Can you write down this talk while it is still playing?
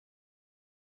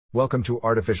Welcome to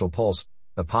Artificial Pulse,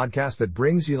 the podcast that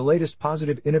brings you the latest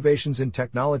positive innovations in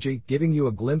technology, giving you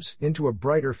a glimpse into a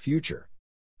brighter future.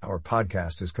 Our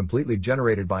podcast is completely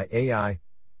generated by AI,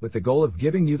 with the goal of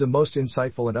giving you the most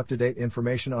insightful and up-to-date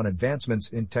information on advancements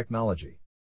in technology.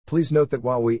 Please note that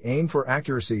while we aim for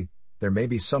accuracy, there may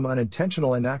be some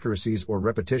unintentional inaccuracies or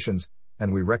repetitions,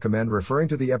 and we recommend referring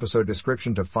to the episode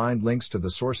description to find links to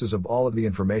the sources of all of the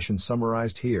information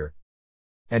summarized here.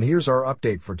 And here's our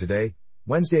update for today,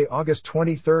 Wednesday, August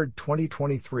 23,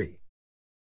 2023.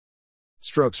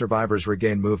 Stroke survivors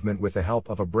regain movement with the help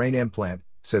of a brain implant,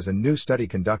 says a new study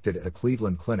conducted at a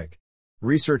Cleveland clinic.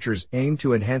 Researchers aim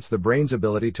to enhance the brain's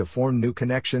ability to form new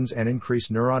connections and increase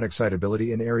neuron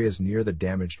excitability in areas near the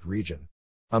damaged region.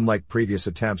 Unlike previous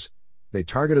attempts, they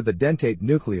targeted the dentate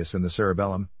nucleus in the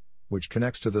cerebellum, which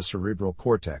connects to the cerebral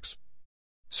cortex.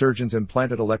 Surgeons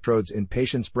implanted electrodes in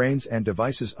patients' brains and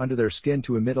devices under their skin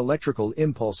to emit electrical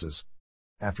impulses.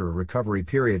 After a recovery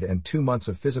period and 2 months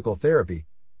of physical therapy,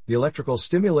 the electrical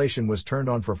stimulation was turned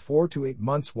on for 4 to 8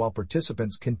 months while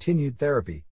participants continued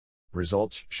therapy.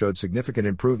 Results showed significant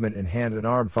improvement in hand and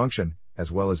arm function,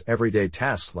 as well as everyday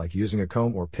tasks like using a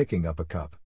comb or picking up a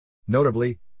cup.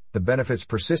 Notably, the benefits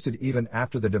persisted even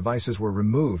after the devices were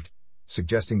removed,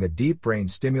 suggesting that deep brain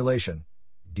stimulation,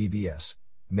 DBS,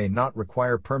 may not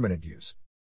require permanent use.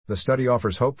 The study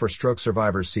offers hope for stroke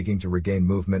survivors seeking to regain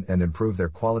movement and improve their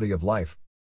quality of life.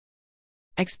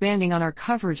 Expanding on our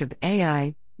coverage of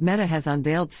AI, Meta has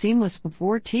unveiled Seamless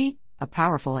 4T, a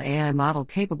powerful AI model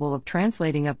capable of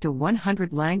translating up to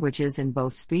 100 languages in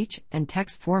both speech and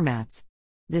text formats.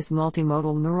 This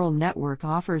multimodal neural network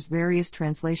offers various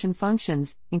translation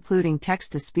functions, including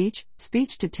text-to-speech,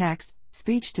 speech-to-text,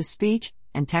 speech-to-speech,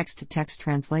 and text-to-text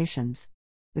translations.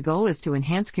 The goal is to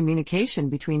enhance communication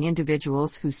between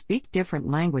individuals who speak different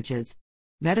languages.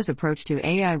 Meta's approach to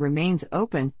AI remains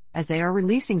open, as they are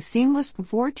releasing Seamless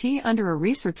 4T under a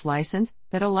research license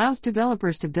that allows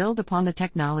developers to build upon the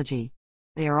technology.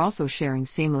 They are also sharing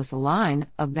Seamless Align,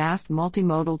 a vast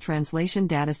multimodal translation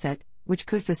dataset, which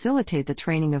could facilitate the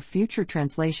training of future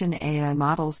translation AI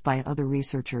models by other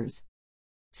researchers.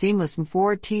 Seamless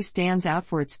 4T stands out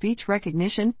for its speech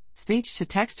recognition,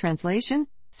 speech-to-text translation,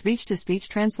 speech-to-speech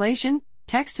translation,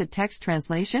 text-to-text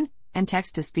translation, and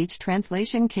text-to-speech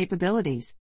translation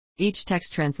capabilities. Each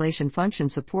text translation function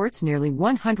supports nearly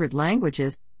 100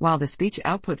 languages, while the speech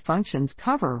output functions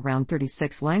cover around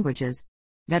 36 languages.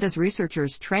 Meta's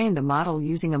researchers trained the model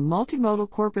using a multimodal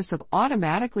corpus of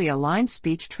automatically aligned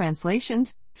speech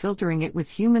translations, filtering it with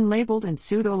human-labeled and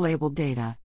pseudo-labeled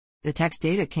data. The text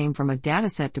data came from a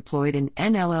dataset deployed in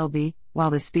NLLB, while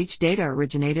the speech data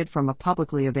originated from a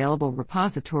publicly available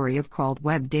repository of crawled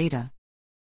web data.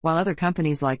 While other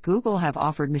companies like Google have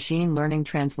offered machine learning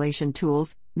translation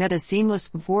tools, Meta's Seamless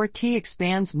 4T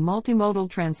expands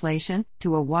multimodal translation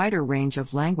to a wider range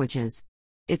of languages.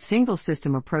 Its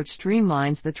single-system approach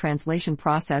streamlines the translation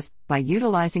process by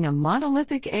utilizing a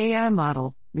monolithic AI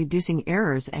model, reducing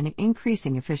errors and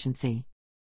increasing efficiency.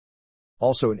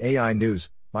 Also in AI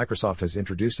news, Microsoft has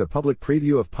introduced a public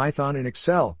preview of Python in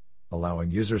Excel,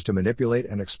 allowing users to manipulate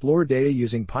and explore data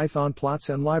using Python plots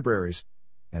and libraries,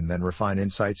 and then refine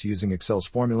insights using Excel's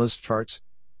formulas, charts,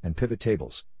 and pivot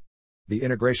tables. The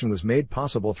integration was made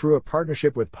possible through a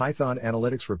partnership with Python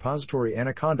analytics repository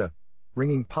Anaconda,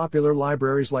 bringing popular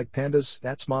libraries like Pandas,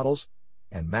 StatsModels,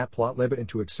 and Matplotlib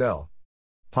into Excel.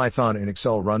 Python in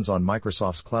Excel runs on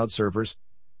Microsoft's cloud servers,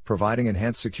 providing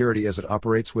enhanced security as it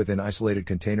operates within isolated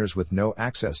containers with no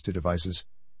access to devices,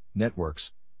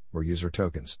 networks, or user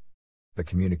tokens. The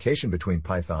communication between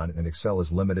Python and Excel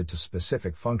is limited to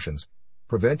specific functions,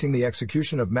 preventing the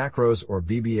execution of macros or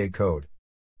VBA code.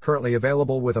 Currently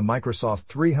available with a Microsoft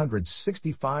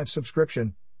 365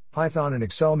 subscription, Python and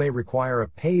Excel may require a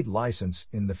paid license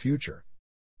in the future.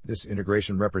 This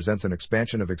integration represents an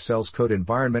expansion of Excel's code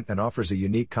environment and offers a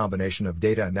unique combination of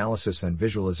data analysis and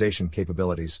visualization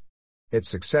capabilities. Its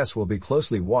success will be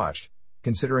closely watched,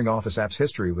 considering Office Apps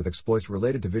history with exploits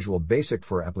related to Visual Basic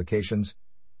for applications,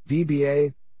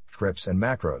 VBA, scripts and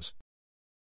macros.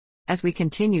 As we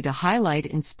continue to highlight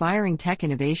inspiring tech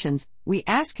innovations, we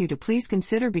ask you to please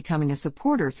consider becoming a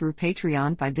supporter through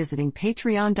Patreon by visiting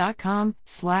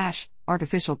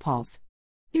patreon.com/artificialpulse.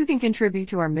 You can contribute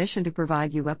to our mission to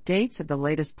provide you updates of the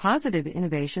latest positive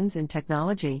innovations in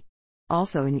technology.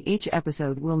 Also, in each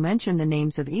episode we'll mention the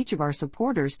names of each of our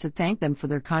supporters to thank them for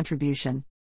their contribution.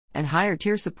 And higher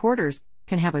tier supporters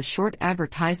can have a short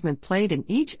advertisement played in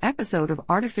each episode of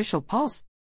Artificial Pulse.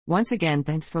 Once again,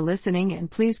 thanks for listening, and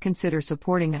please consider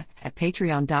supporting at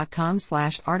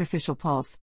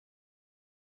patreon.com/artificialpulse.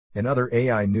 In other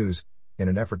AI news, in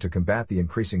an effort to combat the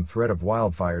increasing threat of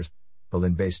wildfires,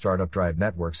 Berlin-based startup Dryad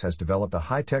Networks has developed a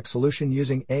high-tech solution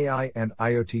using AI and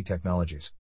IoT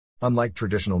technologies. Unlike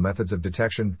traditional methods of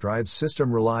detection, Dryad's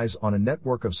system relies on a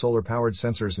network of solar-powered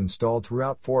sensors installed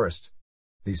throughout forests.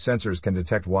 These sensors can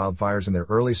detect wildfires in their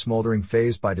early smoldering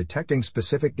phase by detecting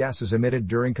specific gases emitted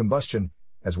during combustion,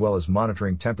 as well as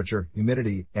monitoring temperature,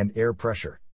 humidity, and air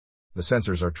pressure. The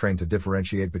sensors are trained to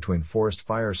differentiate between forest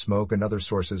fire smoke and other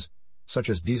sources, such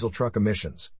as diesel truck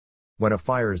emissions. When a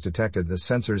fire is detected, the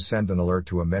sensors send an alert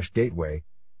to a mesh gateway,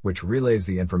 which relays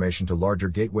the information to larger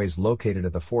gateways located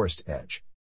at the forest edge.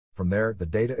 From there, the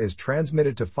data is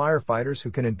transmitted to firefighters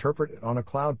who can interpret it on a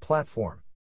cloud platform.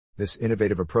 This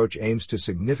innovative approach aims to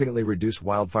significantly reduce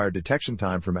wildfire detection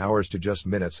time from hours to just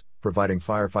minutes, providing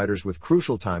firefighters with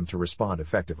crucial time to respond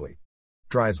effectively.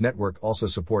 Dryad's network also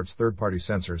supports third-party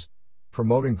sensors,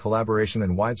 promoting collaboration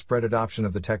and widespread adoption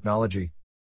of the technology.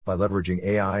 By leveraging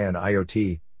AI and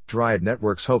IoT, Dryad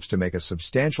Networks hopes to make a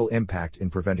substantial impact in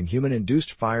preventing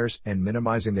human-induced fires and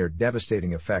minimizing their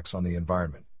devastating effects on the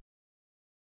environment.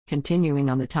 Continuing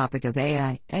on the topic of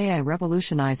AI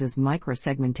revolutionizes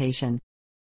microsegmentation.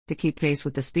 To keep pace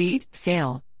with the speed,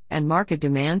 scale, and market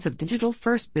demands of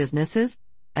digital-first businesses,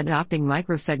 adopting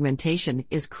microsegmentation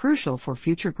is crucial for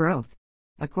future growth.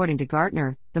 According to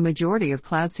Gartner, the majority of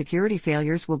cloud security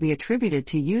failures will be attributed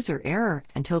to user error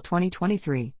until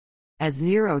 2023. As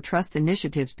zero-trust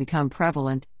initiatives become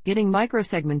prevalent, getting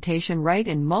microsegmentation right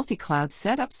in multi-cloud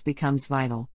setups becomes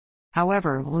vital.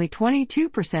 However, only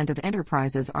 22% of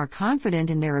enterprises are confident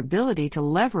in their ability to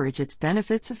leverage its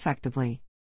benefits effectively.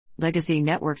 Legacy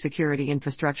network security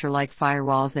infrastructure like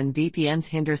firewalls and VPNs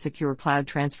hinder secure cloud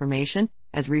transformation,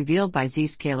 as revealed by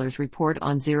Zscaler's report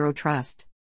on Zero Trust.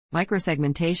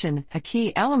 Microsegmentation, a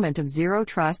key element of Zero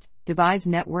Trust, divides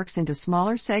networks into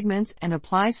smaller segments and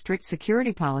applies strict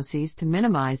security policies to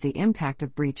minimize the impact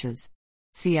of breaches.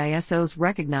 CISOs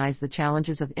recognize the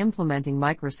challenges of implementing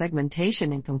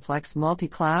microsegmentation in complex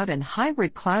multi-cloud and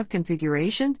hybrid cloud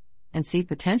configurations, and see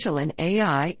potential in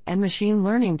AI and machine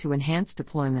learning to enhance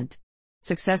deployment.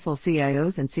 Successful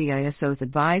CIOs and CISOs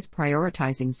advise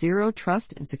prioritizing zero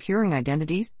trust and securing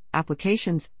identities,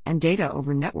 applications, and data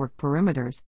over network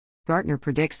perimeters. Gartner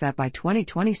predicts that by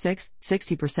 2026,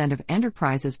 60% of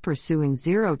enterprises pursuing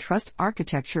zero trust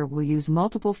architecture will use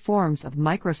multiple forms of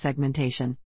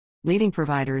microsegmentation. Leading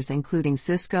providers including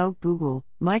Cisco, Google,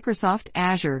 Microsoft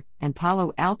Azure, and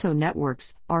Palo Alto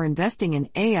Networks are investing in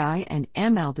AI and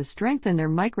ML to strengthen their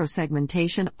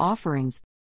microsegmentation offerings.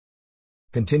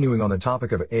 Continuing on the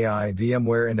topic of AI,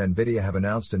 VMware and NVIDIA have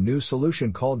announced a new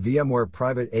solution called VMware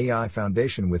Private AI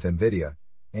Foundation with NVIDIA,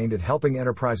 aimed at helping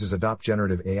enterprises adopt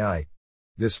generative AI.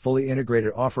 This fully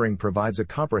integrated offering provides a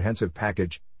comprehensive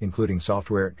package, including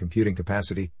software and computing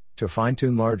capacity, to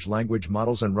fine-tune large language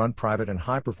models and run private and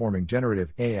high-performing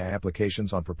generative AI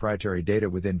applications on proprietary data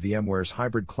within VMware's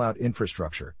hybrid cloud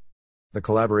infrastructure. The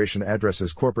collaboration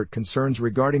addresses corporate concerns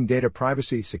regarding data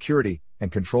privacy, security,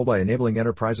 and control by enabling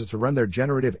enterprises to run their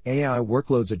generative AI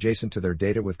workloads adjacent to their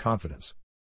data with confidence.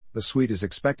 The suite is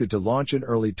expected to launch in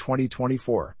early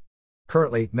 2024.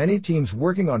 Currently, many teams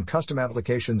working on custom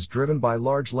applications driven by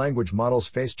large language models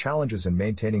face challenges in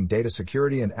maintaining data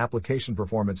security and application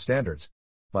performance standards.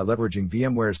 By leveraging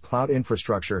VMware's cloud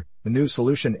infrastructure, the new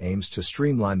solution aims to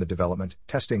streamline the development,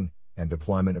 testing, and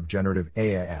deployment of generative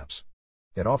AI apps.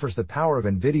 It offers the power of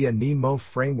NVIDIA NeMo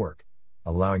framework,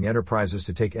 allowing enterprises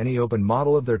to take any open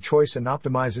model of their choice and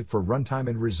optimize it for runtime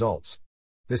and results.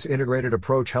 This integrated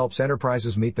approach helps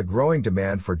enterprises meet the growing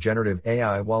demand for generative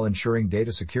AI while ensuring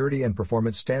data security and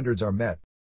performance standards are met.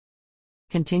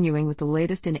 Continuing with the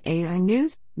latest in AI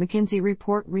news, McKinsey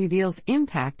report reveals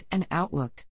impact and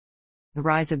outlook. The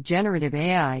rise of generative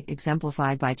AI,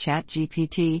 exemplified by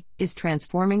ChatGPT, is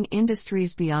transforming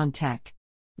industries beyond tech.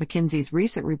 McKinsey's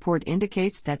recent report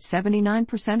indicates that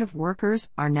 79% of workers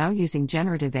are now using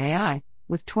generative AI,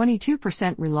 with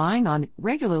 22% relying on it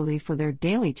regularly for their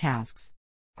daily tasks.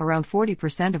 Around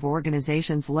 40% of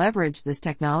organizations leverage this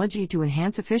technology to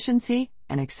enhance efficiency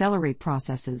and accelerate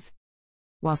processes.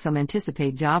 While some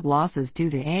anticipate job losses due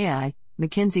to AI,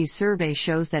 McKinsey's survey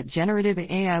shows that generative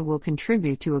AI will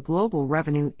contribute to a global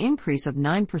revenue increase of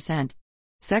 9%.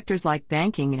 Sectors like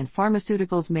banking and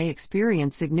pharmaceuticals may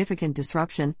experience significant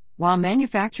disruption, while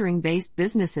manufacturing-based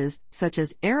businesses, such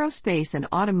as aerospace and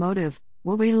automotive,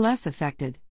 will be less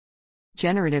affected.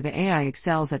 Generative AI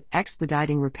excels at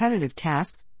expediting repetitive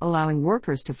tasks, allowing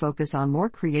workers to focus on more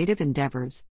creative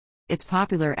endeavors. Its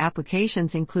popular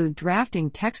applications include drafting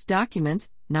text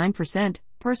documents, 9%,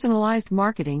 personalized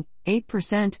marketing,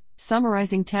 8%,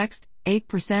 summarizing text,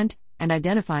 8%, and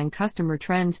identifying customer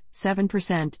trends,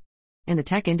 7%. In the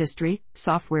tech industry,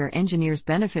 software engineers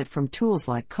benefit from tools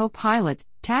like Copilot,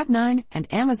 Tabnine, and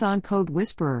Amazon Code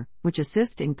Whisperer, which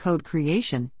assist in code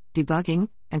creation, debugging,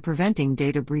 and preventing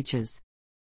data breaches.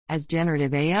 As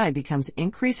generative AI becomes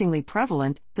increasingly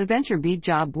prevalent, the VentureBeat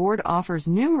Job Board offers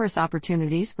numerous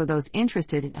opportunities for those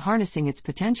interested in harnessing its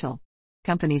potential.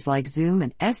 Companies like Zoom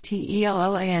and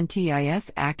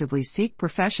Stellantis actively seek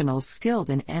professionals skilled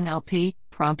in NLP,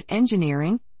 prompt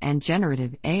engineering, and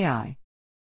generative AI.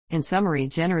 In summary,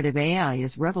 generative AI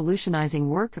is revolutionizing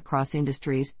work across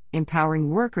industries, empowering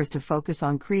workers to focus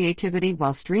on creativity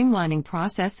while streamlining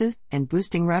processes and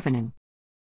boosting revenue.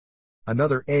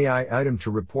 Another AI item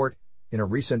to report: in a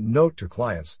recent note to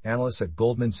clients, analysts at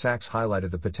Goldman Sachs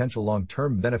highlighted the potential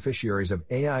long-term beneficiaries of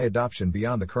AI adoption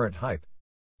beyond the current hype.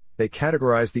 They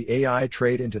categorized the AI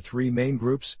trade into three main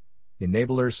groups: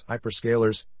 enablers,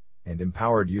 hyperscalers, and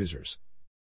empowered users.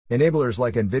 Enablers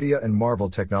like NVIDIA and Marvell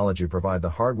Technology provide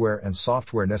the hardware and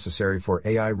software necessary for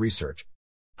AI research.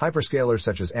 Hyperscalers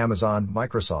such as Amazon,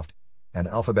 Microsoft, and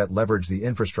Alphabet leverage the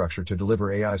infrastructure to deliver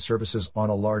AI services on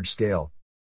a large scale.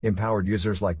 Empowered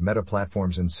users like Meta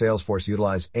Platforms and Salesforce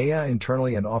utilize AI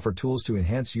internally and offer tools to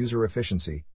enhance user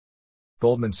efficiency.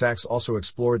 Goldman Sachs also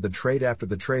explored the trade after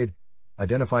the trade,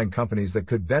 identifying companies that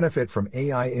could benefit from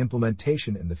AI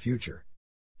implementation in the future.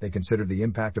 They considered the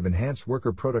impact of enhanced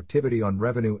worker productivity on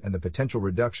revenue and the potential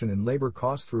reduction in labor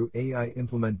costs through AI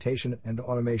implementation and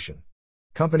automation.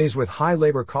 Companies with high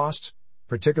labor costs,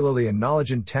 particularly in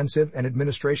knowledge-intensive and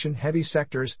administration-heavy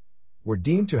sectors, were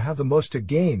deemed to have the most to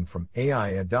gain from AI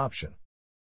adoption.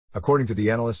 According to the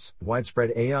analysts,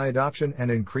 widespread AI adoption and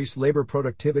increased labor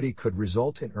productivity could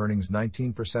result in earnings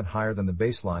 19% higher than the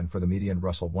baseline for the median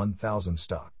Russell 1000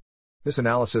 stock. This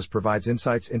analysis provides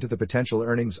insights into the potential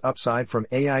earnings upside from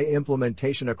AI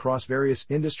implementation across various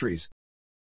industries.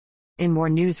 In more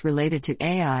news related to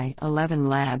AI, 11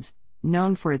 Labs,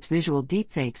 known for its visual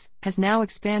deepfakes, has now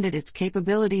expanded its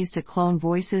capabilities to clone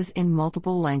voices in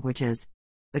multiple languages.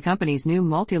 The company's new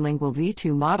multilingual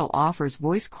V2 model offers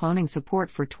voice cloning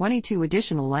support for 22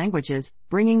 additional languages,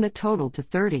 bringing the total to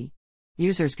 30.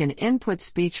 Users can input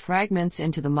speech fragments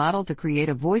into the model to create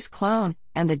a voice clone,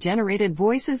 and the generated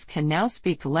voices can now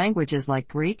speak languages like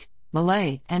Greek,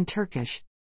 Malay, and Turkish.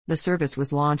 The service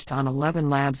was launched on 11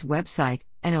 Labs' website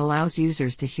and allows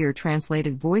users to hear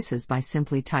translated voices by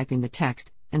simply typing the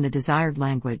text in the desired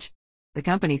language. The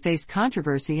company faced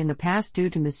controversy in the past due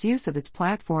to misuse of its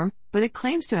platform, but it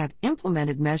claims to have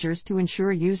implemented measures to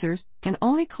ensure users can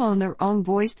only clone their own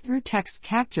voice through text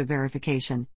captcha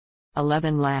verification.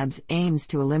 11 Labs aims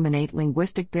to eliminate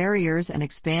linguistic barriers and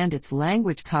expand its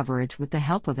language coverage with the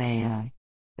help of AI.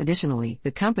 Additionally,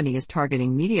 the company is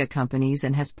targeting media companies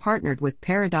and has partnered with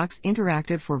Paradox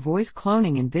Interactive for voice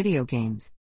cloning in video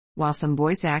games. While some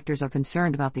voice actors are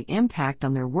concerned about the impact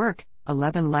on their work,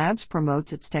 11 Labs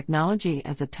promotes its technology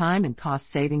as a time and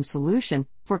cost-saving solution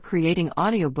for creating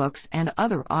audiobooks and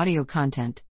other audio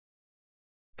content.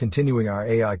 Continuing our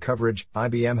AI coverage,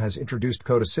 IBM has introduced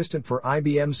Code Assistant for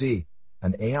IBM Z,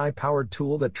 an AI-powered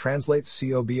tool that translates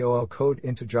COBOL code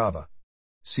into Java.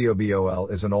 COBOL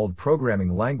is an old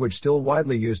programming language still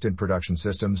widely used in production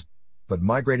systems, but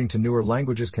migrating to newer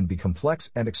languages can be complex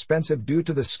and expensive due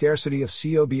to the scarcity of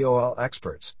COBOL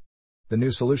experts. The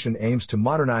new solution aims to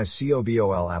modernize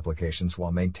COBOL applications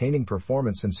while maintaining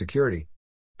performance and security.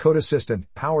 Code Assistant,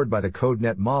 powered by the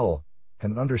CodeNet model,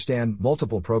 can understand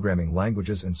multiple programming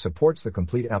languages and supports the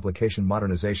complete application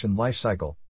modernization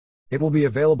lifecycle. It will be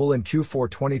available in Q4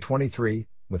 2023,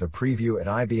 with a preview at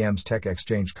IBM's Tech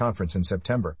Exchange conference in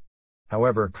September.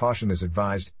 However, caution is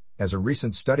advised, as a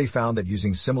recent study found that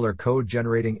using similar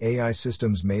code-generating AI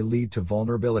systems may lead to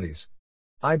vulnerabilities.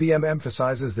 IBM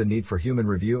emphasizes the need for human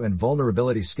review and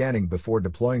vulnerability scanning before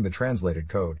deploying the translated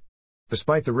code.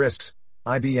 Despite the risks,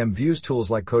 IBM views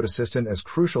tools like Code Assistant as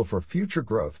crucial for future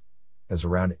growth, as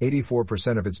around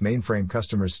 84% of its mainframe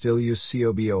customers still use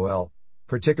COBOL,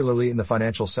 particularly in the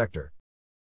financial sector.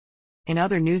 In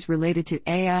other news related to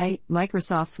AI,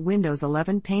 Microsoft's Windows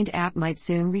 11 Paint app might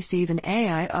soon receive an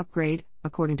AI upgrade,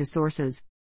 according to sources.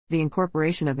 The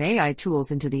incorporation of AI tools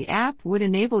into the app would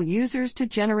enable users to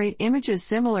generate images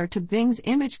similar to Bing's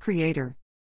image creator.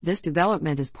 This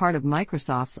development is part of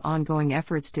Microsoft's ongoing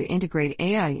efforts to integrate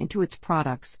AI into its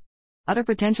products. Other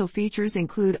potential features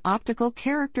include optical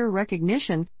character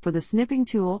recognition for the snipping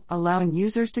tool, allowing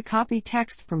users to copy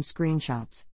text from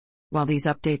screenshots. While these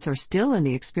updates are still in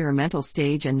the experimental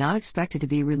stage and not expected to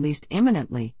be released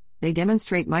imminently, they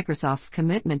demonstrate Microsoft's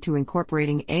commitment to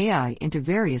incorporating AI into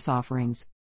various offerings.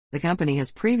 The company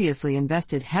has previously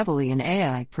invested heavily in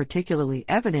AI, particularly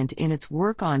evident in its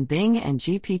work on Bing and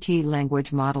GPT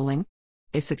language modeling.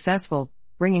 If successful,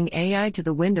 Bringing AI to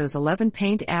the Windows 11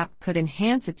 Paint app could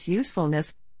enhance its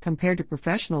usefulness compared to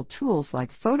professional tools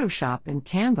like Photoshop and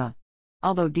Canva.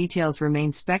 Although details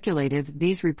remain speculative,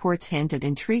 these reports hint at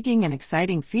intriguing and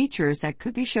exciting features that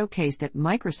could be showcased at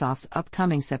Microsoft's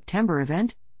upcoming September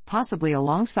event, possibly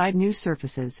alongside new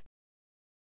Surfaces.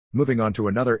 Moving on to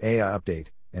another AI update,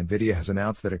 NVIDIA has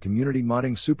announced that a community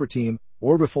modding superteam,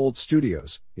 Orbifold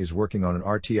Studios, is working on an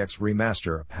RTX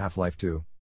remaster of Half-Life 2.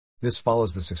 This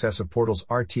follows the success of Portal's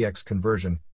RTX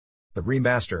conversion. The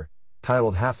remaster,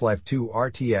 titled Half-Life 2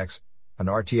 RTX, an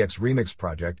RTX remix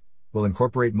project, will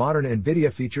incorporate modern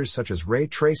NVIDIA features such as ray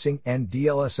tracing and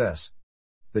DLSS.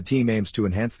 The team aims to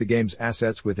enhance the game's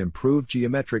assets with improved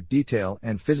geometric detail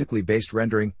and physically based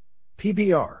rendering,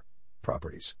 PBR,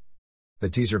 properties. The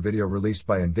teaser video released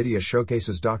by NVIDIA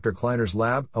showcases Dr. Kleiner's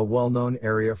lab, a well-known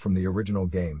area from the original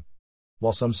game.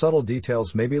 While some subtle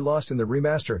details may be lost in the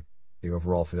remaster, the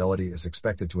overall fidelity is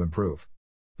expected to improve.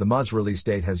 The mod's release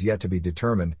date has yet to be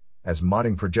determined, as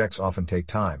modding projects often take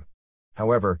time.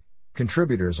 However,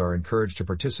 contributors are encouraged to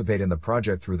participate in the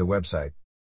project through the website.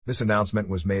 This announcement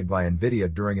was made by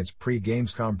NVIDIA during its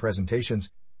pre-Gamescom presentations,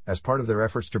 as part of their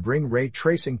efforts to bring ray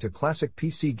tracing to classic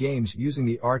PC games using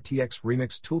the RTX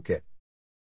Remix toolkit.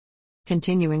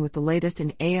 Continuing with the latest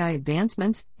in AI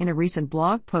advancements, in a recent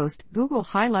blog post, Google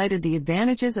highlighted the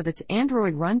advantages of its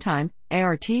Android runtime,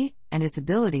 ART, and its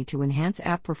ability to enhance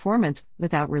app performance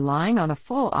without relying on a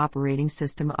full operating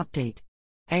system update.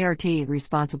 ART,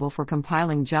 responsible for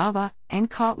compiling Java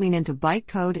and Kotlin into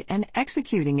bytecode and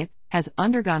executing it, has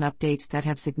undergone updates that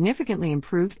have significantly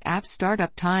improved app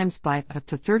startup times by up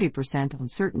to 30% on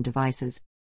certain devices.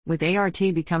 With ART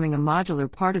becoming a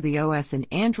modular part of the OS in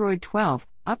Android 12,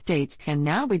 updates can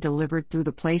now be delivered through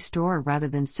the Play Store rather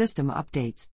than system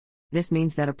updates. This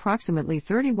means that approximately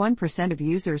 31% of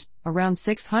users, around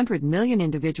 600 million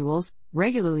individuals,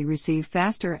 regularly receive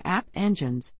faster app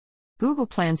engines. Google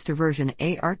plans to version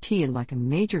ART like a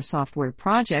major software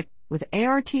project, with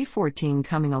ART 14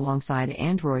 coming alongside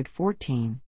Android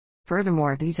 14.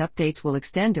 Furthermore, these updates will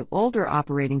extend to older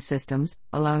operating systems,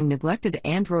 allowing neglected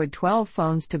Android 12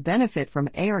 phones to benefit from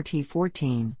ART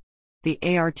 14. The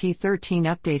ART 13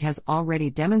 update has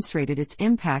already demonstrated its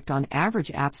impact on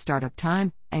average app startup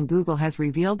time, and Google has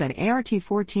revealed that ART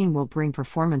 14 will bring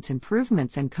performance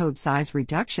improvements and code size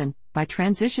reduction by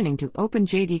transitioning to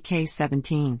OpenJDK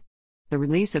 17. The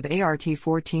release of ART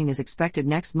 14 is expected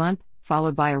next month,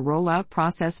 followed by a rollout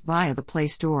process via the Play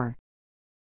Store.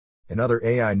 In other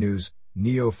AI news,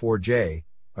 Neo4j,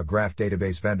 a graph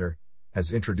database vendor,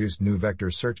 has introduced new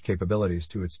vector search capabilities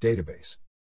to its database.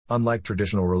 Unlike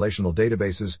traditional relational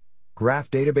databases, graph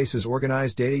databases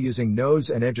organize data using nodes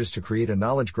and edges to create a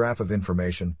knowledge graph of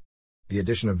information. The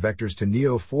addition of vectors to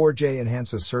Neo4j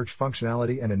enhances search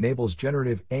functionality and enables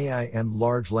generative AI and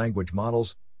large language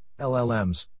models,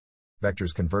 LLMs.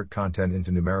 Vectors convert content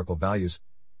into numerical values,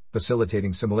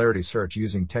 facilitating similarity search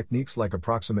using techniques like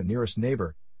approximate nearest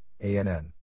neighbor,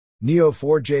 ANN.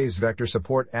 Neo4j's vector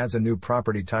support adds a new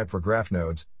property type for graph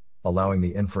nodes, allowing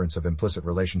the inference of implicit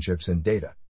relationships in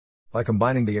data. By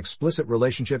combining the explicit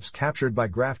relationships captured by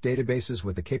graph databases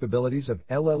with the capabilities of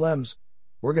LLMs,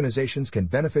 organizations can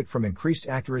benefit from increased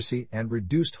accuracy and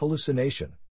reduced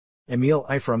hallucination. Emil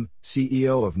Eifram,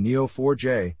 CEO of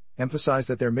Neo4j, emphasized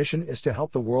that their mission is to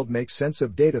help the world make sense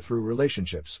of data through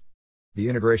relationships. The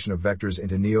integration of vectors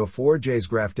into Neo4j's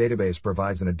graph database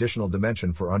provides an additional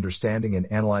dimension for understanding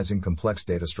and analyzing complex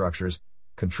data structures,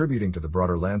 contributing to the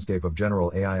broader landscape of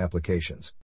general AI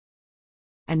applications.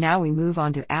 And now we move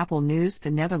on to Apple news.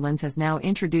 The Netherlands has now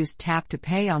introduced Tap to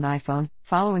Pay on iPhone,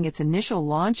 following its initial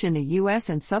launch in the US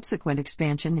and subsequent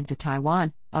expansion into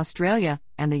Taiwan, Australia,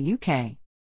 and the UK.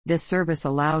 This service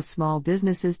allows small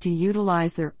businesses to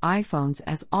utilize their iPhones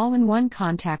as all-in-one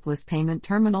contactless payment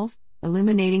terminals,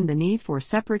 eliminating the need for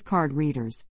separate card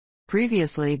readers.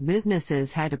 Previously,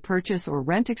 businesses had to purchase or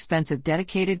rent expensive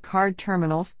dedicated card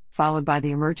terminals, followed by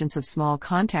the emergence of small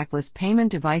contactless payment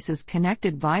devices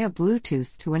connected via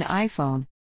Bluetooth to an iPhone.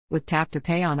 With Tap to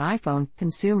Pay on iPhone,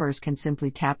 consumers can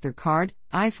simply tap their card,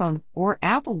 iPhone, or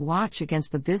Apple Watch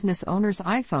against the business owner's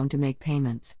iPhone to make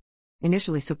payments.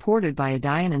 Initially supported by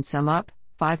Adyen and SumUp,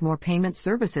 5 more payment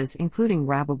services including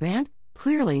Rabobank,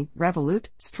 Clearly, Revolut,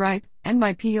 Stripe, and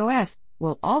MyPOS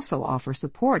will also offer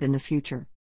support in the future.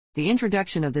 The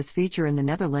introduction of this feature in the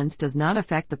Netherlands does not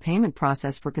affect the payment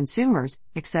process for consumers,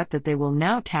 except that they will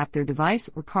now tap their device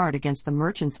or card against the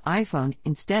merchant's iPhone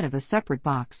instead of a separate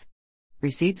box.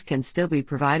 Receipts can still be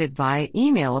provided via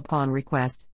email upon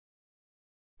request.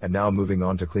 And now moving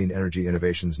on to clean energy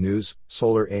innovations news,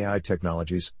 Solar AI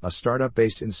Technologies, a startup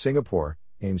based in Singapore,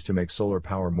 aims to make solar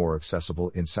power more accessible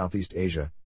in Southeast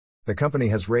Asia. The company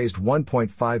has raised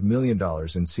 $1.5 million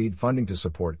in seed funding to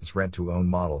support its rent-to-own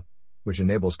model, which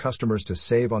enables customers to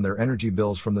save on their energy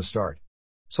bills from the start.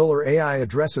 Solar AI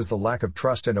addresses the lack of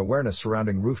trust and awareness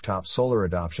surrounding rooftop solar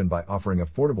adoption by offering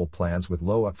affordable plans with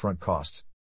low upfront costs.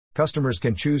 Customers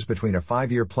can choose between a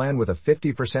 5-year plan with a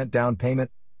 50% down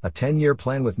payment, a 10-year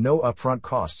plan with no upfront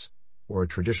costs, or a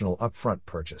traditional upfront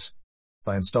purchase.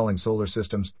 By installing solar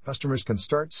systems, customers can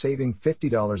start saving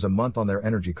 $50 a month on their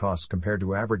energy costs compared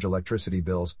to average electricity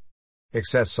bills.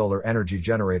 Excess solar energy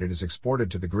generated is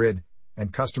exported to the grid,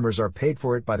 and customers are paid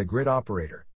for it by the grid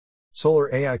operator.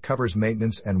 Solar AI covers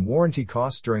maintenance and warranty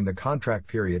costs during the contract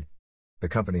period. The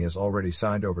company has already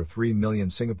signed over 3 million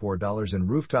Singapore dollars in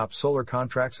rooftop solar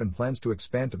contracts and plans to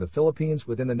expand to the Philippines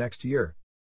within the next year.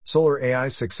 Solar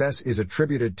AI's success is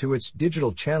attributed to its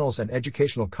digital channels and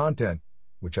educational content,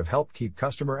 which have helped keep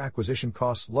customer acquisition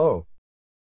costs low.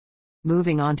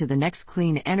 Moving on to the next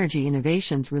clean energy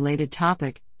innovations related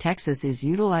topic, Texas is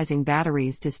utilizing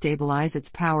batteries to stabilize its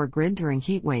power grid during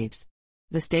heat waves.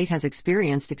 The state has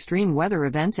experienced extreme weather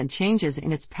events and changes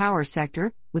in its power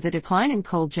sector, with a decline in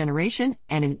coal generation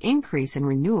and an increase in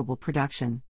renewable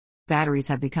production. Batteries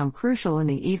have become crucial in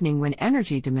the evening when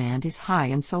energy demand is high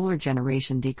and solar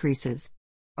generation decreases.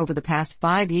 Over the past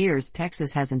 5 years,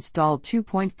 Texas has installed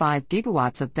 2.5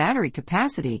 gigawatts of battery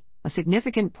capacity, a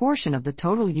significant portion of the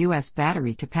total U.S.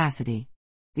 battery capacity.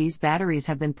 These batteries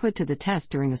have been put to the test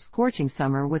during a scorching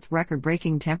summer with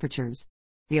record-breaking temperatures.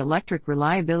 The Electric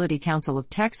Reliability Council of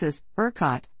Texas,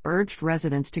 ERCOT, urged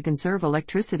residents to conserve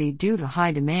electricity due to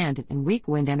high demand and weak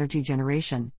wind energy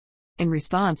generation. In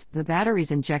response, the batteries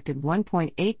injected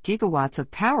 1.8 gigawatts of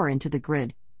power into the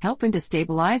grid, helping to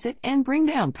stabilize it and bring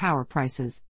down power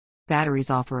prices. Batteries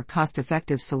offer a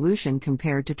cost-effective solution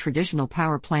compared to traditional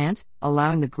power plants,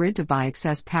 allowing the grid to buy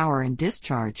excess power and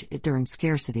discharge it during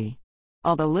scarcity.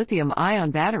 Although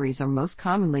lithium-ion batteries are most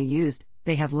commonly used,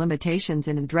 they have limitations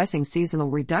in addressing seasonal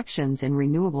reductions in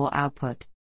renewable output.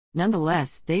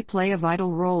 Nonetheless, they play a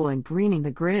vital role in greening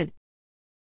the grid.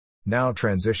 Now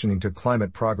transitioning to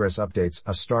climate progress updates,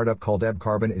 a startup called Ebb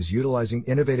Carbon is utilizing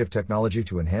innovative technology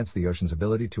to enhance the ocean's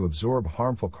ability to absorb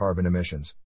harmful carbon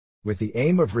emissions. With the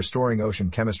aim of restoring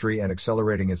ocean chemistry and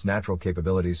accelerating its natural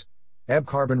capabilities, Ebb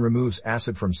Carbon removes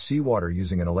acid from seawater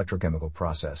using an electrochemical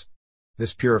process.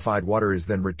 This purified water is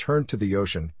then returned to the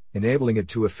ocean, enabling it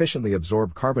to efficiently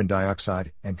absorb carbon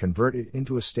dioxide and convert it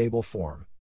into a stable form.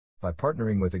 By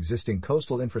partnering with existing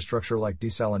coastal infrastructure like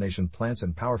desalination plants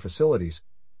and power facilities,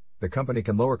 the company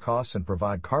can lower costs and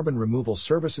provide carbon removal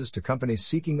services to companies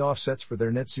seeking offsets for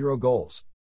their net zero goals.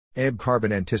 Ebb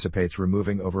Carbon anticipates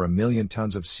removing over 1 million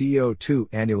tons of CO2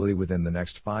 annually within the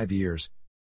next 5 years.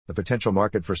 The potential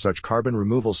market for such carbon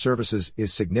removal services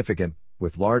is significant,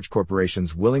 with large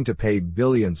corporations willing to pay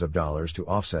billions of dollars to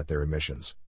offset their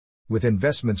emissions. With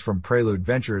investments from Prelude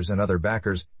Ventures and other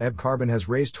backers, Ebb Carbon has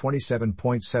raised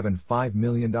 $27.75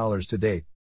 million to date.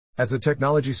 As the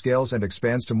technology scales and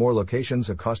expands to more locations,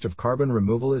 the cost of carbon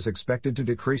removal is expected to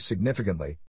decrease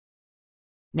significantly.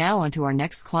 Now on to our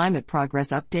next climate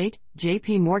progress update.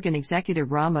 JP Morgan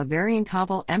executive Rama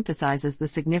Variankaval emphasizes the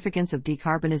significance of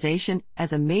decarbonization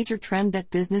as a major trend that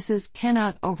businesses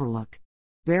cannot overlook.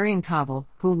 Variankaval,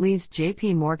 who leads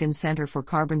JP Morgan Center for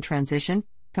Carbon Transition,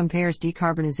 compares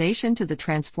decarbonization to the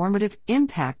transformative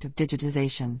impact of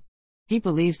digitization. He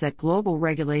believes that global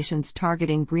regulations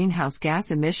targeting greenhouse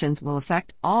gas emissions will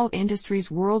affect all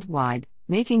industries worldwide,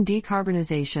 making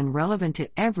decarbonization relevant to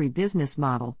every business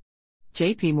model.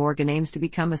 JP Morgan aims to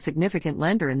become a significant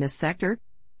lender in this sector,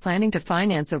 planning to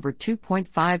finance over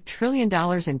 $2.5 trillion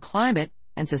in climate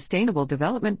and sustainable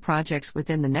development projects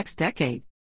within the next decade.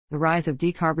 The rise of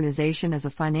decarbonization as a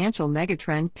financial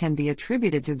megatrend can be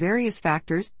attributed to various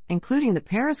factors, including the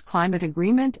Paris Climate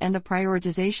Agreement and the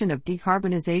prioritization of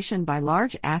decarbonization by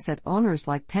large asset owners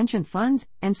like pension funds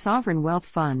and sovereign wealth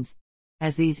funds.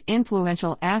 As these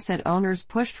influential asset owners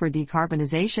pushed for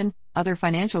decarbonization, other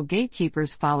financial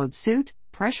gatekeepers followed suit,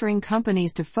 pressuring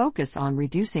companies to focus on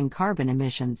reducing carbon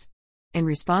emissions. In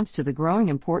response to the growing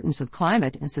importance of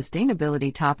climate and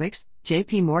sustainability topics,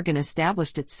 JP Morgan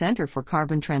established its Center for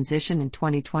Carbon Transition in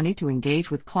 2020 to engage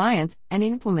with clients and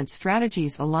implement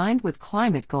strategies aligned with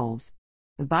climate goals.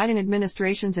 The Biden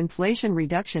administration's Inflation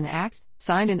Reduction Act,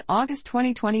 signed in August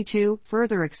 2022,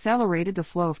 further accelerated the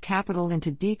flow of capital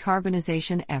into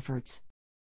decarbonization efforts.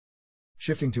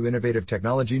 Shifting to innovative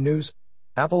technology news,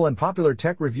 Apple and popular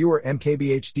tech reviewer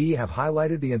MKBHD have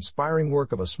highlighted the inspiring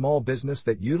work of a small business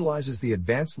that utilizes the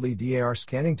advanced LiDAR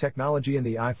scanning technology in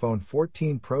the iPhone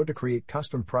 14 Pro to create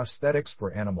custom prosthetics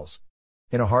for animals.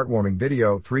 In a heartwarming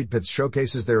video, Threadpits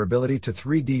showcases their ability to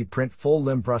 3D print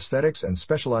full-limb prosthetics and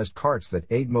specialized carts that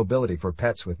aid mobility for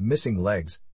pets with missing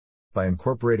legs. By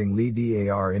incorporating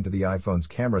LiDAR into the iPhone's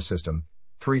camera system,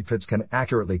 Threadpits can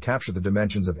accurately capture the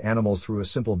dimensions of animals through a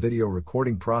simple video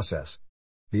recording process.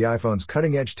 The iPhone's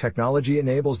cutting-edge technology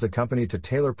enables the company to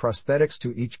tailor prosthetics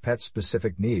to each pet's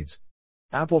specific needs.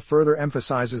 Apple further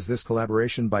emphasizes this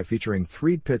collaboration by featuring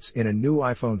Threadpits in a new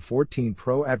iPhone 14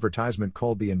 Pro advertisement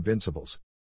called The Invincibles.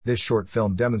 This short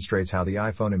film demonstrates how the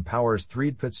iPhone empowers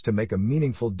Threadpits to make a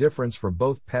meaningful difference for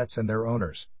both pets and their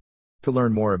owners. To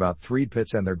learn more about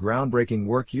Threadpits and their groundbreaking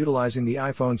work utilizing the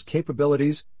iPhone's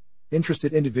capabilities,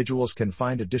 interested individuals can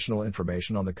find additional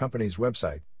information on the company's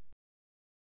website.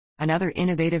 Another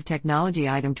innovative technology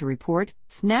item to report,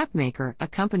 SnapMaker, a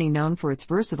company known for its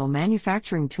versatile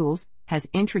manufacturing tools, has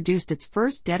introduced its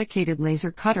first dedicated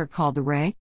laser cutter called the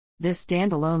Ray. This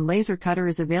standalone laser cutter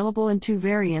is available in two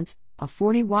variants, a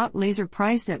 40-watt laser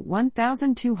priced at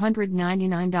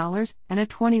 $1,299 and a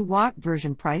 20-watt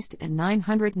version priced at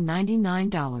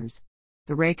 $999.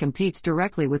 The Ray competes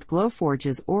directly with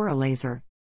Glowforge's Aura laser.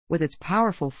 With its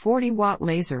powerful 40-watt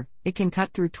laser, it can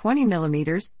cut through 20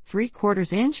 mm,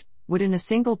 3/4 inch, wood in a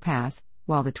single pass,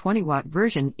 while the 20-watt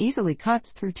version easily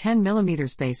cuts through 10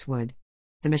 mm basswood.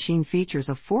 The machine features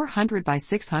a 400 by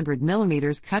 600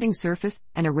 mm cutting surface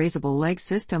and a raisable leg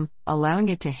system, allowing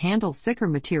it to handle thicker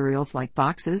materials like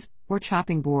boxes or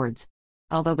chopping boards.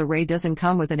 Although the Ray doesn't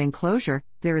come with an enclosure,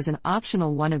 there is an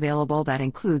optional one available that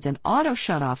includes an auto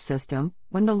shut-off system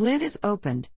when the lid is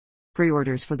opened.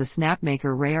 Pre-orders for the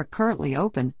SnapMaker Ray are currently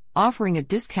open, offering a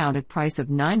discounted price of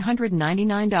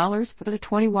 $999 for the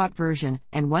 20-watt version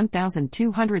and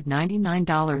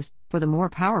 $1,299 for the more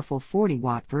powerful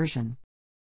 40-watt version.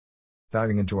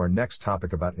 Diving into our next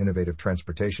topic about innovative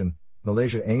transportation,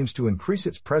 Malaysia aims to increase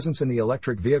its presence in the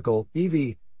electric vehicle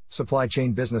 (EV) supply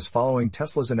chain business following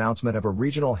Tesla's announcement of a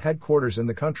regional headquarters in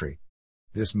the country.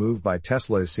 This move by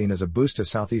Tesla is seen as a boost to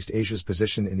Southeast Asia's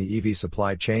position in the EV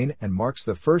supply chain and marks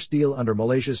the first deal under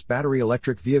Malaysia's Battery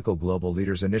Electric Vehicle Global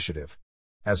Leaders Initiative.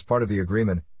 As part of the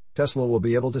agreement, Tesla will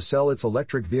be able to sell its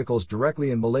electric vehicles directly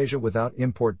in Malaysia without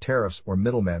import tariffs or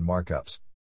middleman markups.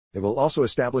 It will also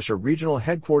establish a regional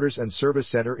headquarters and service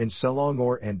center in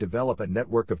Selangor and develop a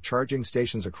network of charging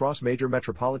stations across major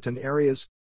metropolitan areas.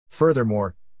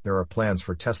 Furthermore, there are plans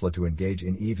for Tesla to engage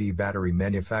in EV battery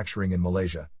manufacturing in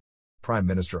Malaysia. Prime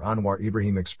Minister Anwar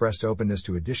Ibrahim expressed openness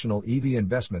to additional EV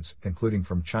investments, including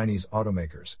from Chinese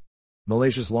automakers.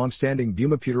 Malaysia's long-standing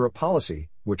Bumiputera policy,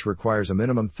 which requires a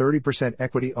minimum 30%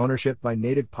 equity ownership by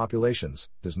native populations,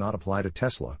 does not apply to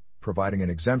Tesla, providing an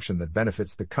exemption that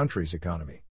benefits the country's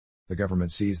economy. The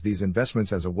government sees these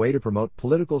investments as a way to promote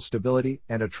political stability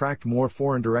and attract more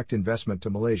foreign direct investment to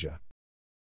Malaysia.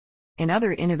 In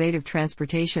other innovative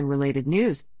transportation-related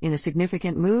news, in a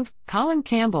significant move, Colin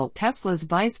Campbell, Tesla's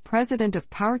Vice President of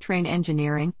Powertrain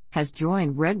Engineering, has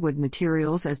joined Redwood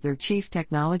Materials as their Chief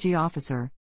Technology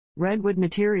Officer. Redwood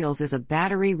Materials is a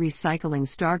battery recycling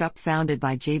startup founded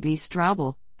by J.B.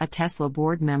 Straubel, a Tesla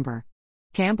board member.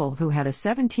 Campbell, who had a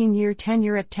 17-year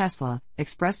tenure at Tesla,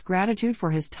 expressed gratitude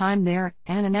for his time there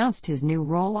and announced his new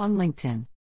role on LinkedIn.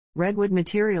 Redwood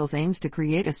Materials aims to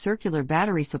create a circular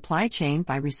battery supply chain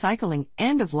by recycling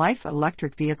end-of-life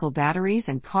electric vehicle batteries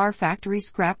and car factory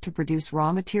scrap to produce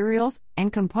raw materials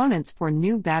and components for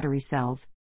new battery cells.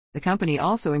 The company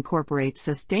also incorporates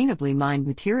sustainably mined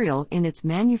material in its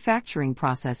manufacturing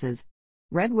processes.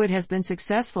 Redwood has been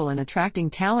successful in attracting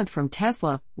talent from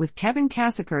Tesla, with Kevin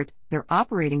Kasikert, their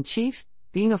operating chief,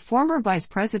 being a former vice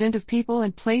president of people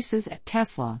and places at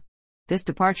Tesla. This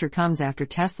departure comes after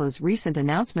Tesla's recent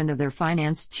announcement of their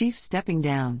finance chief stepping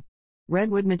down.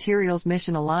 Redwood Materials'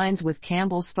 mission aligns with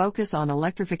Campbell's focus on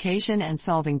electrification and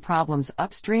solving problems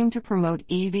upstream to promote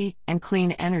EV and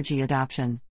clean energy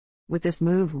adoption. With this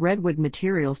move, Redwood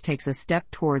Materials takes a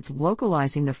step towards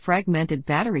localizing the fragmented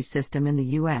battery system in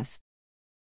the U.S.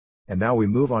 And now we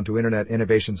move on to Internet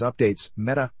Innovations updates.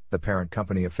 Meta, the parent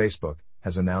company of Facebook,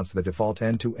 has announced the default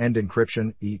end-to-end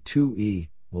encryption, E2E,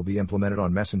 will be implemented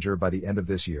on Messenger by the end of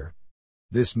this year.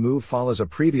 This move follows a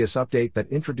previous update that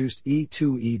introduced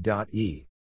E2E.E,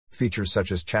 features such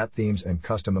as chat themes and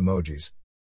custom emojis.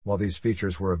 While these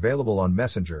features were available on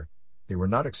Messenger, they were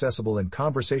not accessible in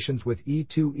conversations with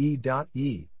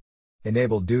E2E.E,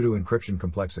 enabled due to encryption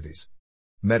complexities.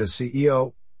 Meta's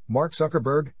CEO, Mark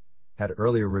Zuckerberg, had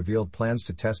earlier revealed plans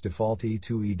to test default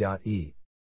E2E.E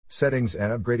settings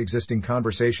and upgrade existing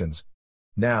conversations.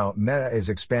 Now, Meta is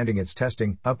expanding its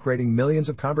testing, upgrading millions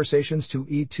of conversations to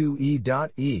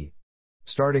E2E.E.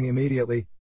 Starting immediately,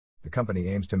 the company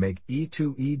aims to make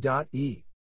E2E.E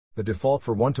the default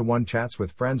for one-to-one chats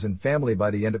with friends and family by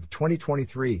the end of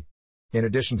 2023. In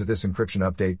addition to this encryption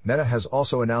update, Meta has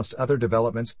also announced other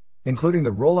developments, including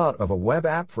the rollout of a web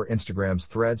app for Instagram's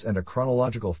Threads and a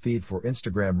chronological feed for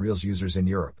Instagram Reels users in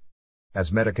Europe.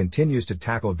 As Meta continues to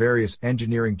tackle various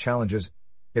engineering challenges,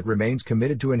 it remains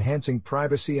committed to enhancing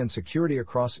privacy and security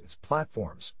across its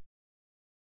platforms.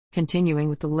 Continuing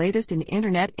with the latest in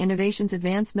internet innovations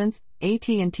advancements,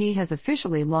 AT&T has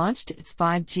officially launched its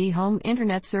 5G home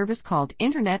internet service called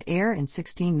Internet Air in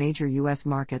 16 major U.S.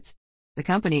 markets. The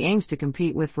company aims to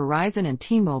compete with Verizon and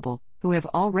T-Mobile, who have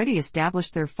already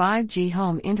established their 5G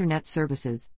home internet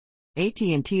services.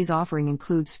 AT&T's offering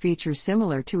includes features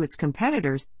similar to its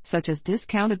competitors, such as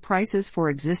discounted prices for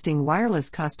existing wireless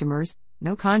customers,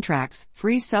 no contracts,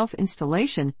 free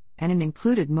self-installation, and an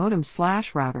included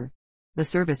modem/router. The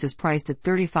service is priced at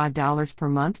 $35 per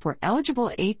month for eligible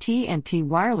AT&T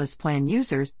wireless plan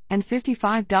users and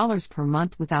 $55 per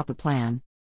month without the plan.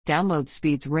 Download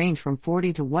speeds range from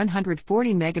 40 to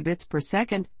 140 megabits per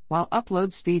second, while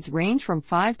upload speeds range from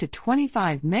 5 to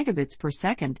 25 megabits per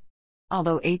second.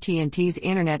 Although AT&T's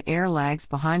Internet Air lags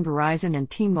behind Verizon and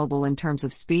T-Mobile in terms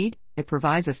of speed, it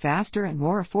provides a faster and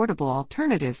more affordable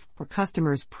alternative for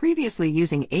customers previously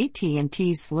using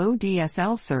AT&T's slow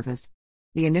DSL service.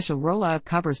 The initial rollout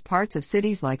covers parts of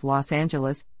cities like Los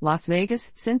Angeles, Las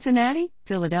Vegas, Cincinnati,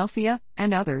 Philadelphia,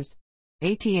 and others.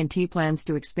 AT&T plans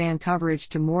to expand coverage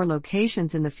to more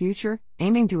locations in the future,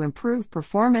 aiming to improve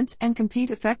performance and compete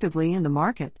effectively in the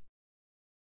market.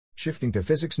 Shifting to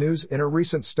physics news, in a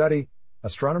recent study,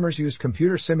 astronomers used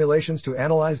computer simulations to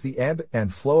analyze the ebb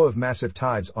and flow of massive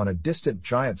tides on a distant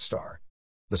giant star.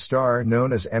 The star,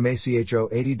 known as MACHO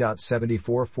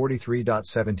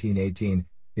 80.7443.1718,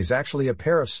 is actually a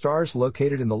pair of stars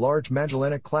located in the Large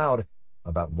Magellanic Cloud,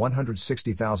 about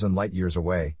 160,000 light-years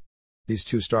away. These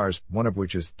two stars, one of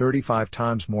which is 35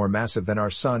 times more massive than our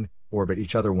Sun, orbit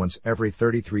each other once every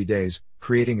 33 days,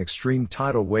 creating extreme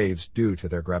tidal waves due to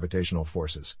their gravitational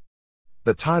forces.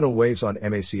 The tidal waves on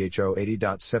MACHO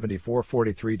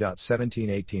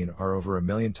 80.7443.1718 are over 1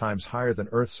 million times higher than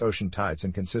Earth's ocean tides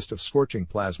and consist of scorching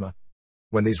plasma.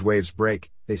 When these waves break,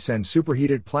 they send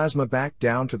superheated plasma back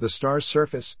down to the star's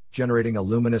surface, generating a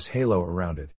luminous halo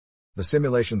around it. The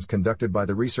simulations conducted by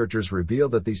the researchers reveal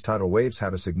that these tidal waves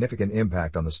have a significant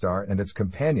impact on the star and its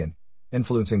companion,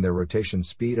 influencing their rotation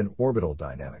speed and orbital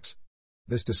dynamics.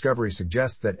 This discovery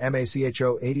suggests that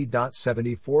MACHO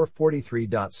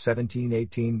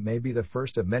 80.7443.1718 may be the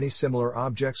first of many similar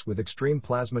objects with extreme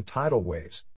plasma tidal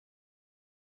waves.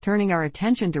 Turning our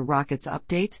attention to rockets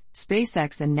updates,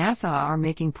 SpaceX and NASA are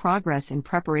making progress in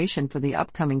preparation for the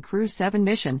upcoming Crew 7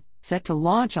 mission, set to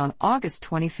launch on August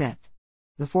 25.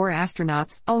 The 4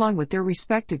 astronauts, along with their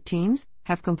respective teams,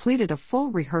 have completed a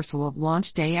full rehearsal of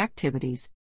launch day activities.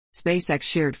 SpaceX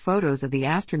shared photos of the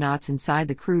astronauts inside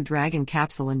the Crew Dragon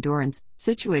capsule Endurance,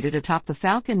 situated atop the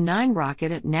Falcon 9 rocket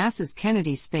at NASA's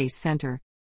Kennedy Space Center.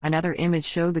 Another image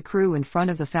showed the crew in front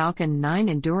of the Falcon 9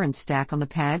 Endurance stack on the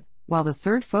pad, while the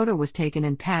third photo was taken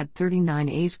in Pad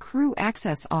 39A's crew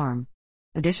access arm.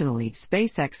 Additionally,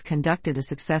 SpaceX conducted a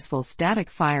successful static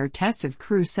fire test of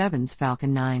Crew 7's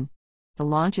Falcon 9. The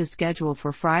launch is scheduled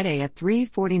for Friday at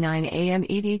 3:49 a.m.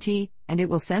 EDT, and it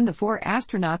will send the 4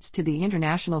 astronauts to the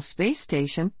International Space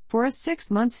Station for a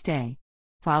 6-month stay.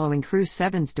 Following Crew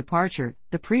 7's departure,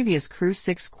 the previous Crew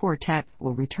 6 quartet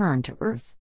will return to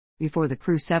Earth. Before the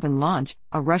Crew 7 launch,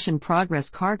 a Russian Progress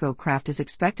cargo craft is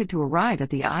expected to arrive at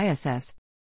the ISS.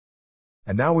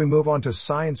 And now we move on to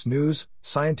science news.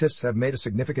 Scientists have made a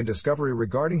significant discovery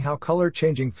regarding how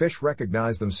color-changing fish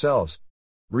recognize themselves.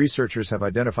 Researchers have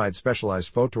identified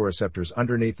specialized photoreceptors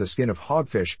underneath the skin of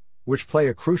hogfish, which play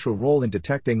a crucial role in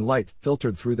detecting light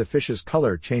filtered through the fish's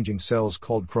color-changing cells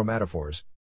called chromatophores.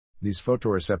 These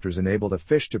photoreceptors enable the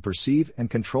fish to perceive and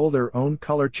control their own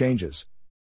color changes.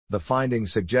 The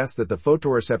findings suggest that the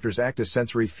photoreceptors act as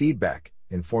sensory feedback,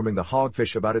 informing the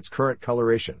hogfish about its current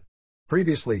coloration.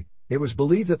 Previously, it was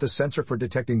believed that the sensor for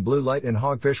detecting blue light in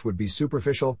hogfish would be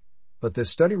superficial, but this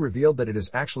study revealed that it is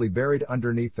actually buried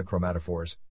underneath the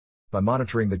chromatophores. By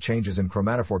monitoring the changes in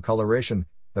chromatophore coloration,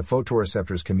 the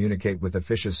photoreceptors communicate with the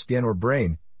fish's skin or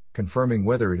brain, confirming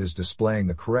whether it is displaying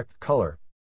the correct color.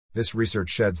 This research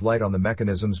sheds light on the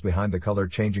mechanisms behind the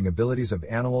color-changing abilities of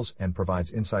animals and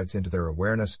provides insights into their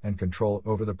awareness and control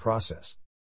over the process.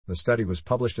 The study was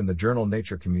published in the journal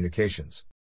Nature Communications.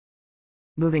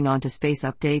 Moving on to space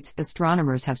updates,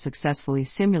 astronomers have successfully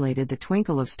simulated the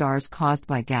twinkle of stars caused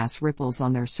by gas ripples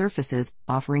on their surfaces,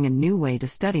 offering a new way to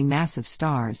study massive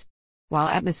stars. While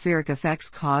atmospheric effects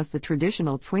cause the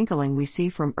traditional twinkling we see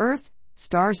from Earth,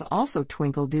 stars also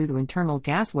twinkle due to internal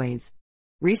gas waves.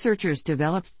 Researchers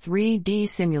developed 3D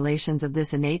simulations of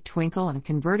this innate twinkle and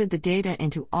converted the data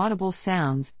into audible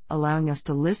sounds, allowing us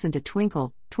to listen to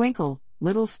Twinkle, Twinkle,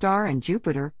 Little Star and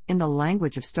Jupiter in the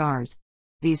language of stars.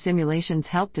 These simulations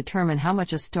help determine how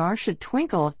much a star should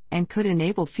twinkle and could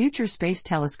enable future space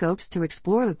telescopes to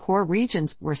explore the core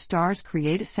regions where stars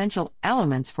create essential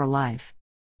elements for life.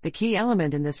 The key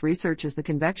element in this research is the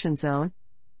convection zone,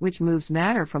 which moves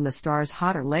matter from the star's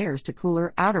hotter layers to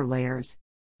cooler outer layers.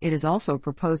 It is also a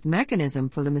proposed mechanism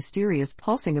for the mysterious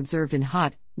pulsing observed in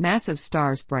hot, massive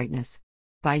stars' brightness.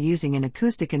 By using an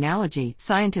acoustic analogy,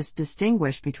 scientists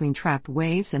distinguish between trapped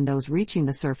waves and those reaching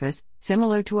the surface,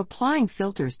 similar to applying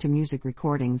filters to music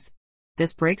recordings.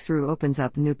 This breakthrough opens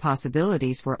up new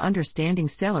possibilities for understanding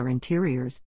stellar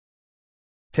interiors.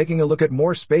 Taking a look at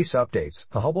more space updates,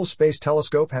 the Hubble Space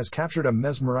Telescope has captured a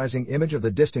mesmerizing image of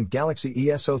the distant galaxy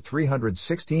ESO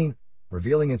 316,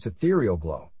 revealing its ethereal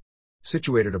glow.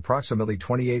 Situated approximately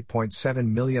 28.7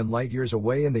 million light-years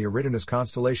away in the Eridanus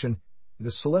constellation, the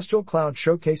celestial cloud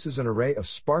showcases an array of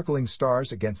sparkling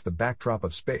stars against the backdrop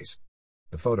of space.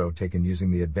 The photo, taken using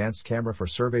the Advanced Camera for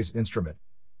Surveys instrument,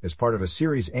 is part of a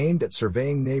series aimed at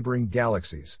surveying neighboring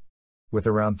galaxies. With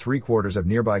around 3/4 of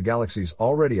nearby galaxies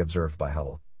already observed by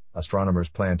Hubble, astronomers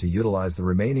plan to utilize the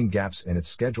remaining gaps in its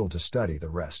schedule to study the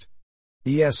rest.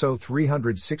 ESO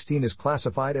 316 is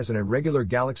classified as an irregular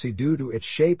galaxy due to its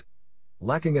shape,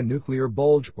 lacking a nuclear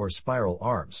bulge or spiral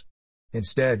arms.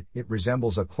 Instead, it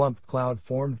resembles a clumped cloud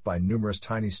formed by numerous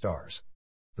tiny stars.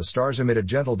 The stars emit a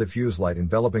gentle diffuse light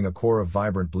enveloping a core of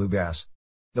vibrant blue gas.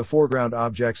 The foreground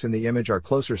objects in the image are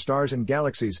closer stars and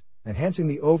galaxies, enhancing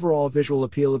the overall visual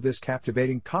appeal of this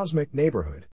captivating cosmic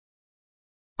neighborhood.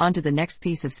 On to the next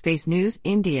piece of space news.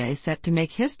 India is set to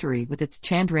make history with its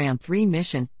Chandrayaan-3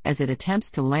 mission as it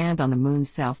attempts to land on the moon's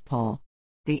south pole.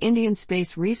 The Indian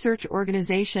Space Research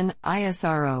Organisation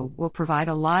 (ISRO) will provide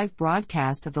a live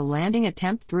broadcast of the landing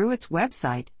attempt through its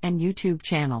website and YouTube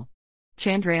channel.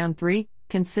 Chandrayaan-3,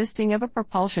 consisting of a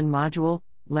propulsion module,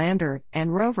 lander,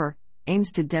 and rover,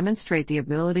 aims to demonstrate the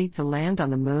ability to land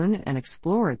on the moon and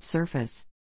explore its surface.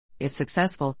 If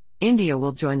successful, India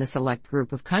will join the select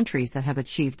group of countries that have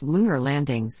achieved lunar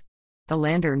landings. The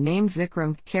lander, named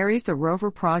Vikram, carries the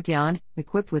rover Pragyan,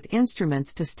 equipped with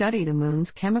instruments to study the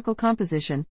moon's chemical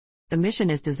composition. The mission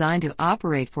is designed to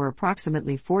operate for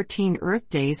approximately 14 Earth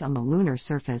days on the lunar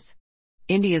surface.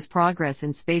 India's progress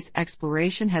in space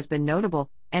exploration has been notable,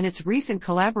 and its recent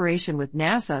collaboration with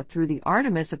NASA through the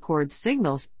Artemis Accords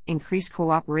signals increased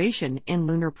cooperation in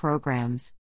lunar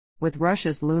programs. With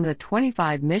Russia's Luna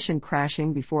 25 mission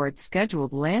crashing before its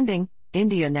scheduled landing,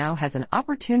 India now has an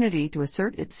opportunity to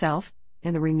assert itself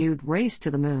in the renewed race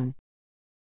to the moon.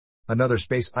 Another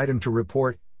space item to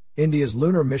report: India's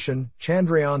lunar mission,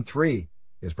 Chandrayaan-3,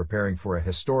 is preparing for a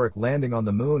historic landing on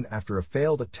the moon after a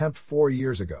failed attempt 4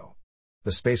 years ago.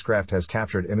 The spacecraft has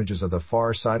captured images of the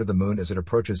far side of the moon as it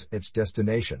approaches its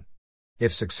destination.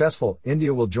 If successful,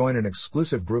 India will join an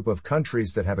exclusive group of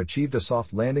countries that have achieved a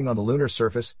soft landing on the lunar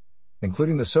surface,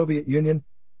 including the Soviet Union,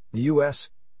 the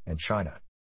US, and China.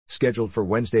 Scheduled for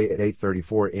Wednesday at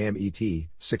 8:34 a.m. ET,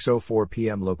 6:04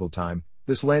 p.m. local time,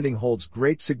 this landing holds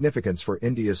great significance for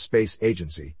India's space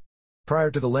agency. Prior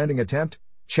to the landing attempt,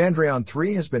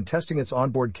 Chandrayaan-3 has been testing its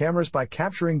onboard cameras by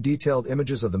capturing detailed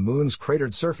images of the moon's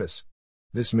cratered surface.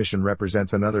 This mission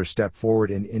represents another step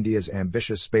forward in India's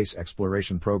ambitious space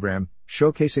exploration program,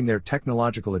 showcasing their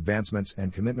technological advancements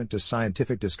and commitment to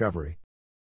scientific discovery.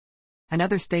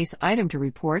 Another space item to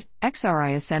report: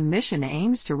 XRISM mission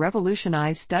aims to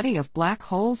revolutionize study of black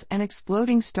holes and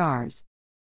exploding stars.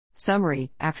 Summary: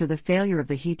 after the failure of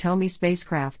the Hitomi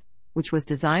spacecraft, which was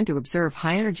designed to observe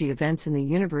high-energy events in the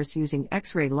universe using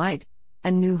X-ray light,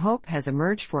 a new hope has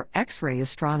emerged for X-ray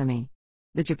astronomy.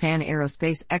 The Japan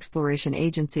Aerospace Exploration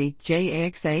Agency,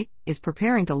 JAXA, is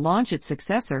preparing to launch its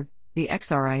successor, the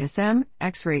XRISM,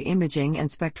 X-ray Imaging and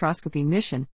Spectroscopy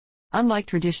mission. Unlike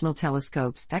traditional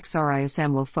telescopes,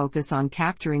 XRISM will focus on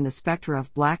capturing the spectra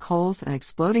of black holes and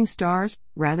exploding stars,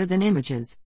 rather than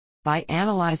images. By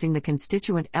analyzing the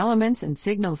constituent elements and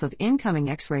signals of incoming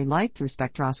X-ray light through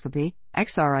spectroscopy,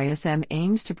 XRISM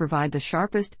aims to provide the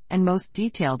sharpest and most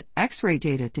detailed X-ray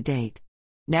data to date.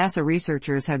 NASA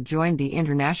researchers have joined the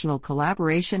international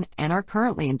collaboration and are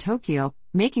currently in Tokyo,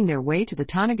 making their way to the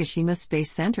Tanegashima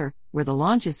Space Center, where the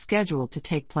launch is scheduled to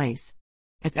take place.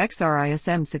 If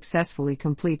XRISM successfully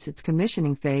completes its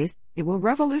commissioning phase, it will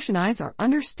revolutionize our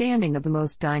understanding of the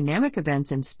most dynamic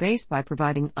events in space by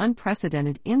providing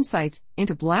unprecedented insights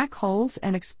into black holes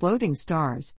and exploding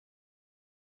stars.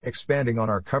 Expanding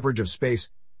on our coverage of space,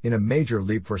 in a major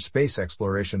leap for space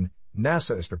exploration,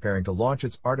 NASA is preparing to launch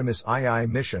its Artemis II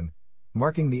mission,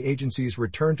 marking the agency's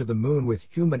return to the moon with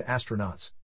human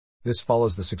astronauts. This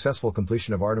follows the successful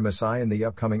completion of Artemis I and the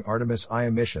upcoming Artemis I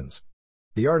missions.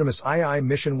 The Artemis II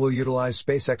mission will utilize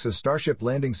SpaceX's Starship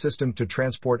landing system to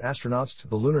transport astronauts to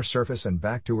the lunar surface and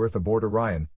back to Earth aboard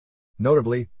Orion.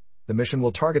 Notably, the mission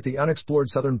will target the unexplored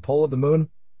southern pole of the moon,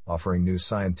 offering new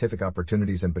scientific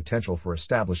opportunities and potential for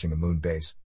establishing a moon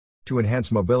base. To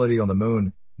enhance mobility on the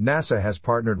moon, NASA has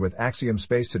partnered with Axiom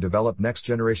Space to develop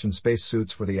next-generation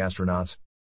spacesuits for the astronauts.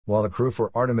 While the crew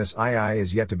for Artemis II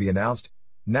is yet to be announced,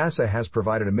 NASA has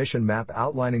provided a mission map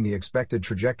outlining the expected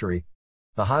trajectory.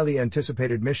 The highly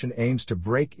anticipated mission aims to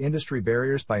break industry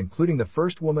barriers by including the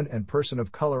first woman and person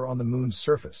of color on the moon's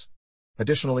surface.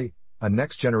 Additionally, a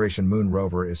next-generation moon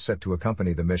rover is set to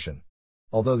accompany the mission.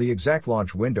 Although the exact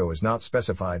launch window is not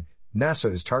specified,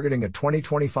 NASA is targeting a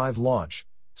 2025 launch,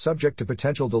 subject to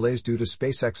potential delays due to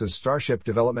SpaceX's Starship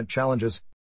development challenges.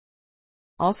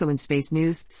 Also in space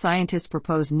news, scientists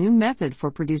propose new method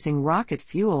for producing rocket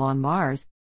fuel on Mars.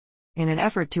 In an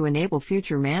effort to enable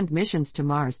future manned missions to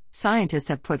Mars, scientists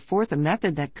have put forth a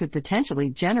method that could potentially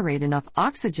generate enough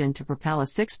oxygen to propel a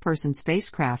 6-person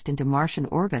spacecraft into Martian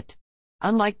orbit.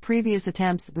 Unlike previous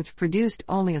attempts which produced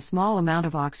only a small amount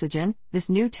of oxygen, this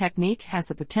new technique has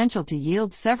the potential to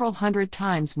yield several hundred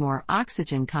times more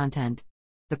oxygen content.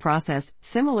 The process,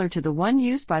 similar to the one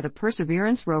used by the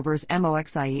Perseverance rover's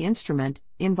MOXIE instrument,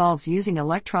 involves using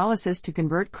electrolysis to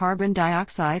convert carbon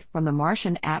dioxide from the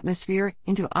Martian atmosphere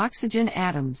into oxygen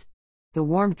atoms. The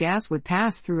warmed gas would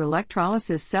pass through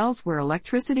electrolysis cells where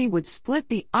electricity would split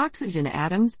the oxygen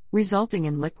atoms, resulting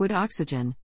in liquid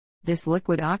oxygen. This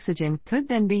liquid oxygen could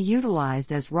then be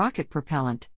utilized as rocket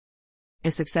propellant.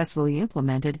 If successfully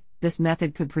implemented, this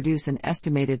method could produce an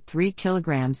estimated 3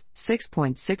 kilograms,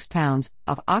 6.6 pounds,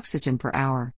 of oxygen per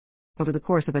hour. Over the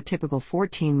course of a typical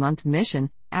 14-month mission,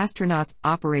 astronauts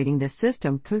operating this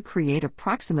system could create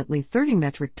approximately 30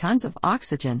 metric tons of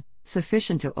oxygen,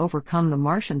 sufficient to overcome the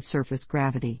Martian surface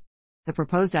gravity. The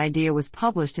proposed idea was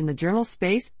published in the journal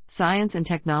Space, Science and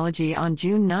Technology on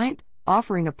June 9,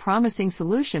 offering a promising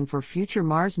solution for future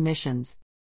Mars missions.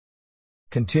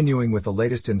 Continuing with the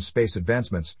latest in space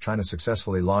advancements, China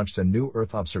successfully launched a new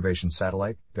Earth observation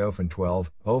satellite, Gaofen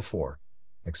 12-04,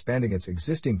 expanding its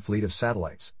existing fleet of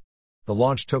satellites. The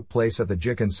launch took place at the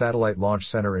Jiuquan Satellite Launch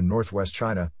Center in northwest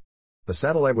China. The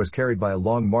satellite was carried by a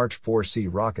Long March 4C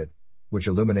rocket, which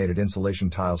illuminated insulation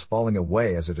tiles falling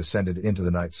away as it ascended into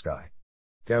the night sky.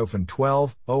 Gaofen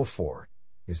 12-04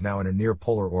 is now in a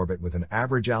near-polar orbit with an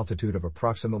average altitude of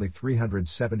approximately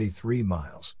 373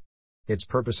 miles. Its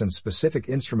purpose and specific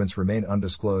instruments remain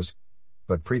undisclosed,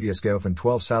 but previous Gaofen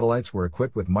 12 satellites were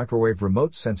equipped with microwave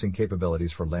remote sensing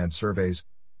capabilities for land surveys,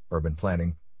 urban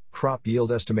planning, crop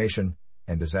yield estimation,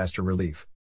 and disaster relief.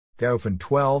 Gaofen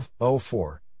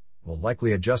 12-04 will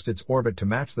likely adjust its orbit to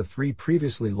match the 3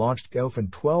 previously launched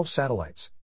Gaofen 12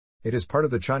 satellites. It is part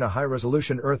of the China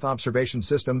High-Resolution Earth Observation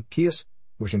System, HEIS,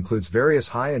 which includes various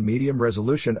high and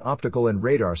medium-resolution optical and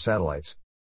radar satellites.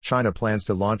 China plans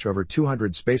to launch over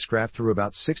 200 spacecraft through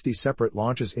about 60 separate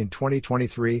launches in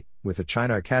 2023, with the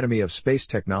China Academy of Space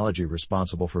Technology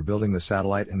responsible for building the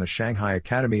satellite and the Shanghai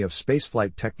Academy of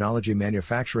Spaceflight Technology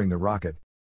manufacturing the rocket.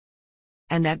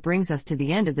 And that brings us to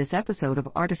the end of this episode of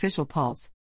Artificial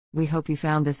Pulse. We hope you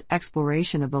found this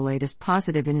exploration of the latest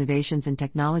positive innovations in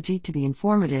technology to be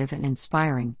informative and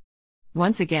inspiring.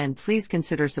 Once again, please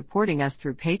consider supporting us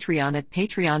through Patreon at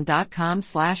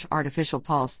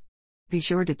patreon.com/artificialpulse. Be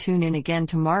sure to tune in again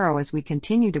tomorrow as we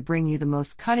continue to bring you the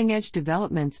most cutting-edge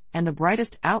developments and the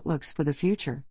brightest outlooks for the future.